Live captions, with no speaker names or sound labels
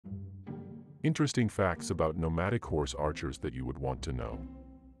Interesting facts about nomadic horse archers that you would want to know.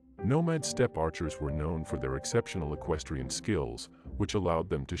 Nomad steppe archers were known for their exceptional equestrian skills, which allowed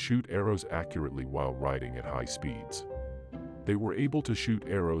them to shoot arrows accurately while riding at high speeds. They were able to shoot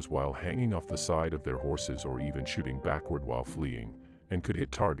arrows while hanging off the side of their horses or even shooting backward while fleeing, and could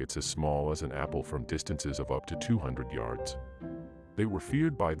hit targets as small as an apple from distances of up to 200 yards. They were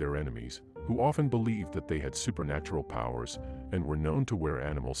feared by their enemies, who often believed that they had supernatural powers, and were known to wear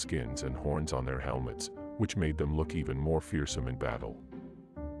animal skins and horns on their helmets, which made them look even more fearsome in battle.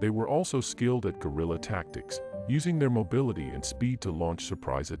 They were also skilled at guerrilla tactics, using their mobility and speed to launch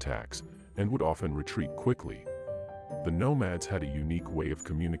surprise attacks, and would often retreat quickly. The nomads had a unique way of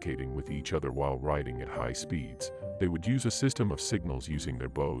communicating with each other while riding at high speeds. They would use a system of signals using their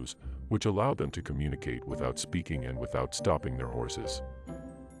bows, which allowed them to communicate without speaking and without stopping their horses.